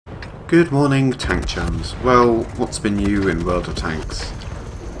Good morning, Tank Chums. Well, what's been new in World of Tanks?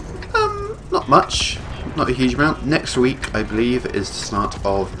 Not much. Not a huge amount. Next week, I believe, is the start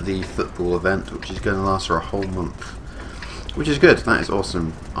of the football event, which is going to last for a whole month. Which is good. That is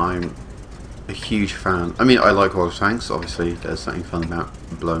awesome. I'm a huge fan. I mean, I like World of Tanks. Obviously, there's something fun about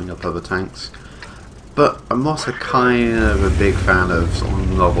blowing up other tanks. But I'm also kind of a big fan of sort of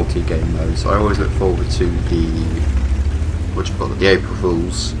novelty game modes. I always look forward to the April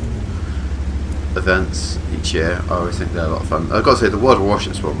Fools events each year. I always think they're a lot of fun. I've got to say, the World of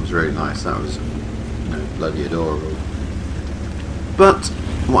Warships one was really nice. That was, bloody adorable. But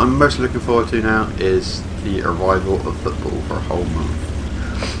what I'm most looking forward to now is the arrival of football for a whole month,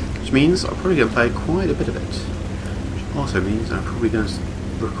 which means I'm probably going to play quite a bit of it. Which also means I'm probably going to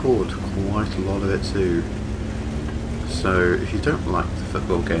record quite a lot of it too. So if you don't like the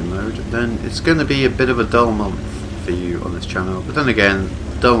football game mode, then it's going to be a bit of a dull month for you on this channel. But then again,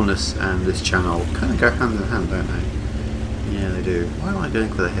 dullness and this channel kind of go hand in hand, don't they? Yeah, they do. Why am I going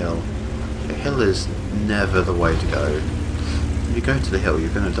for the hill? The hill is never the way to go. If you go to the hill,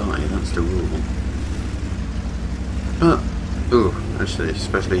 you're going to die. That's the rule. But, ooh, actually,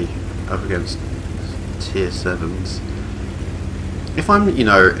 especially up against tier 7s. If I'm, in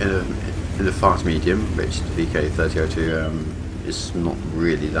a fast medium, which the VK3002 is not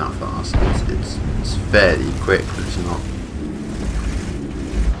really that fast. It's fairly quick, but it's not.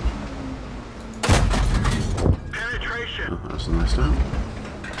 Oh, that's a nice start.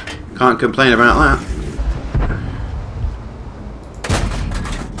 Can't complain about that.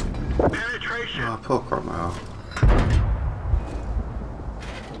 Oh, poor Cromwell.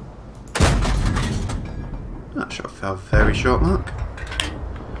 That shot fell very short, Mark.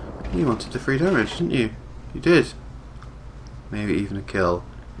 You wanted the 3 damage, didn't you? You did. Maybe even a kill.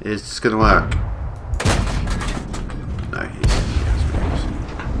 Is this going to work? No, he has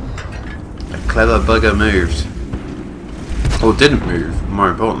moved. A clever bugger moved. Or didn't move, more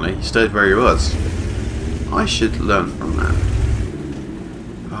importantly. He stayed where he was. I should learn from that.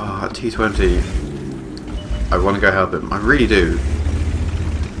 Oh, at T20, I want to go help him. I really do.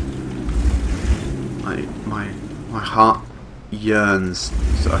 My heart yearns.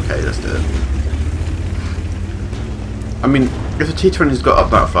 So, okay, let's do it. I mean, if the T20's got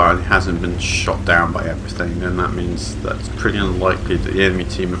up that far and he hasn't been shot down by everything, then that means that's pretty unlikely that the enemy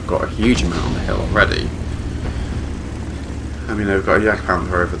team have got a huge amount on the hill already. I mean, they've got a Yak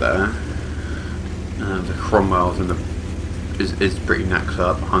Panther over there, and the Cromwell's is pretty knacked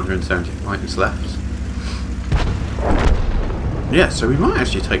up. 170 points left. Yeah, so we might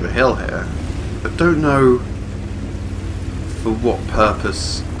actually take the hill here, but don't know for what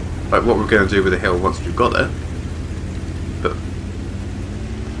purpose, like what we're going to do with the hill once we've got it. But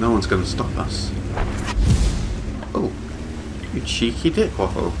no one's going to stop us. Oh, you cheeky dick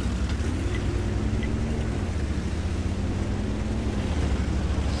waffle.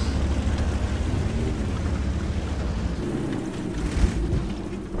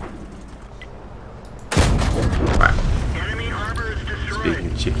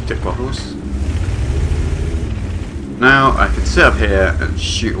 Speaking of cheeky dick waffles. Now I can sit up here and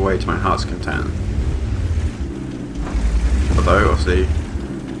shoot away to my heart's content. Although, obviously,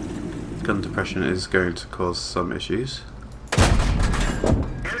 gun depression is going to cause some issues.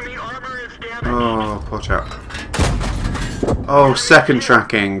 Oh, poor chap. Oh, second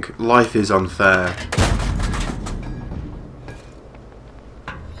tracking. Life is unfair.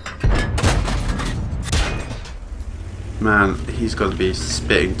 Man, he's got to be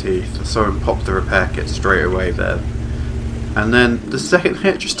spitting teeth. So I popped the repair kit straight away there. And then the second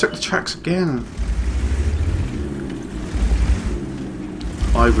hit just took the tracks again.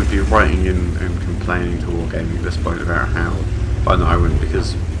 I would be writing in and complaining to Wargaming at this point about how... But no, I wouldn't,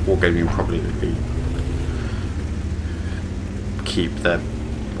 because Wargaming probably would be... keep their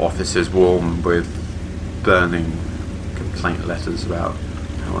offices warm with burning complaint letters about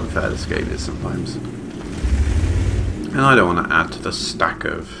how unfair this game is sometimes. And I don't want to add to the stack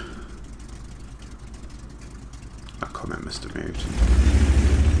of... That comment must have moved.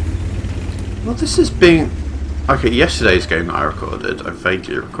 Well, this is being... Okay, yesterday's game that I recorded, I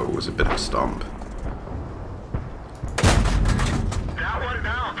vaguely recall, was a bit of a stomp.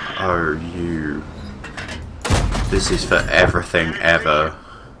 Oh, you... This is for everything ever.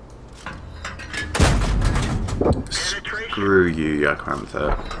 Screw you, Yak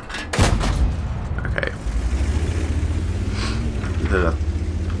Panther. Okay.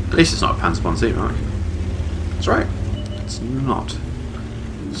 At least it's not a Panzer Ponzi, right? That's right. It's not.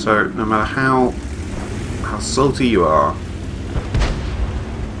 So, no matter how salty you are,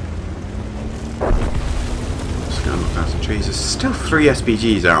 just gonna knock down some Jesus, still 3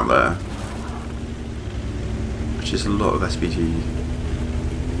 SPGs out there. Which is a lot of SPGs.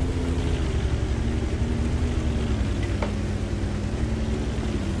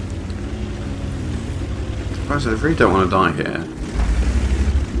 I really don't want to die here.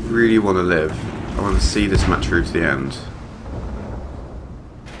 Really want to live. I want to see this match through to the end.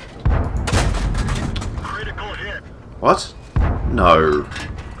 Critical hit. What? No.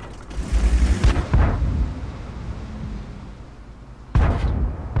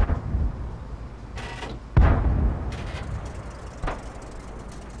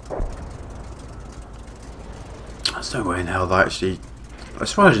 There's no way in hell that actually... I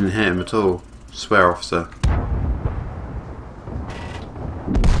swear I didn't hit him at all. I swear, officer.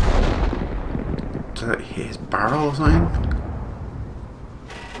 Did I hit his barrel or something?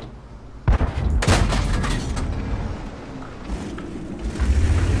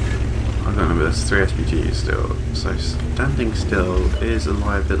 I don't know, but there's 3 SPGs still, so standing still is a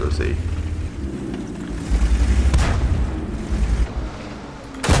liability.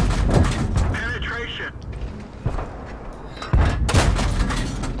 Penetration.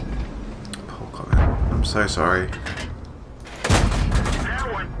 Poor comment. I'm so sorry.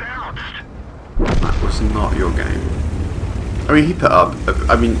 That one bounced. That was not your game. I mean, he put up,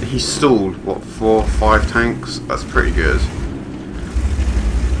 I mean, he stalled, what, 4 or 5 tanks? That's pretty good.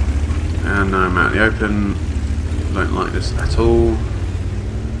 And now I'm out in the open. Don't like this at all.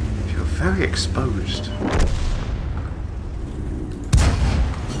 Feel very exposed.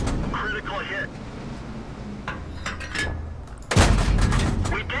 Critical hit.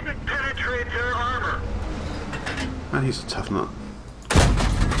 We didn't penetrate their armor. Man, he's a tough nut.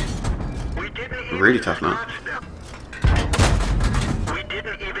 We didn't even Really tough nut. scratch them. We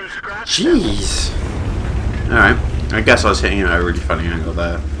didn't even scratch them. Jeez! Alright, I guess I was hitting it at a really funny angle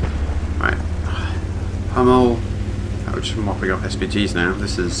there. Right. Hummel. Oh, we're just mopping up SPGs now.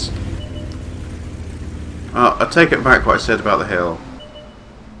 This is... Oh, I take it back what I said about the hill.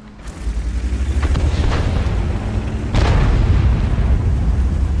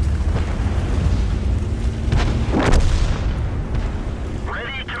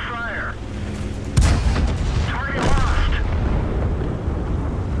 Ready to fire. Target lost.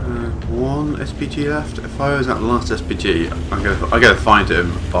 1 SPG left. If I was at the last SPG, I'm gonna find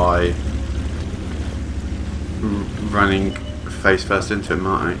him by running face first into him,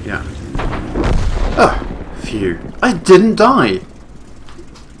 aren't I? Yeah. Oh, phew! I didn't die.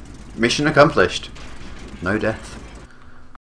 Mission accomplished. No death.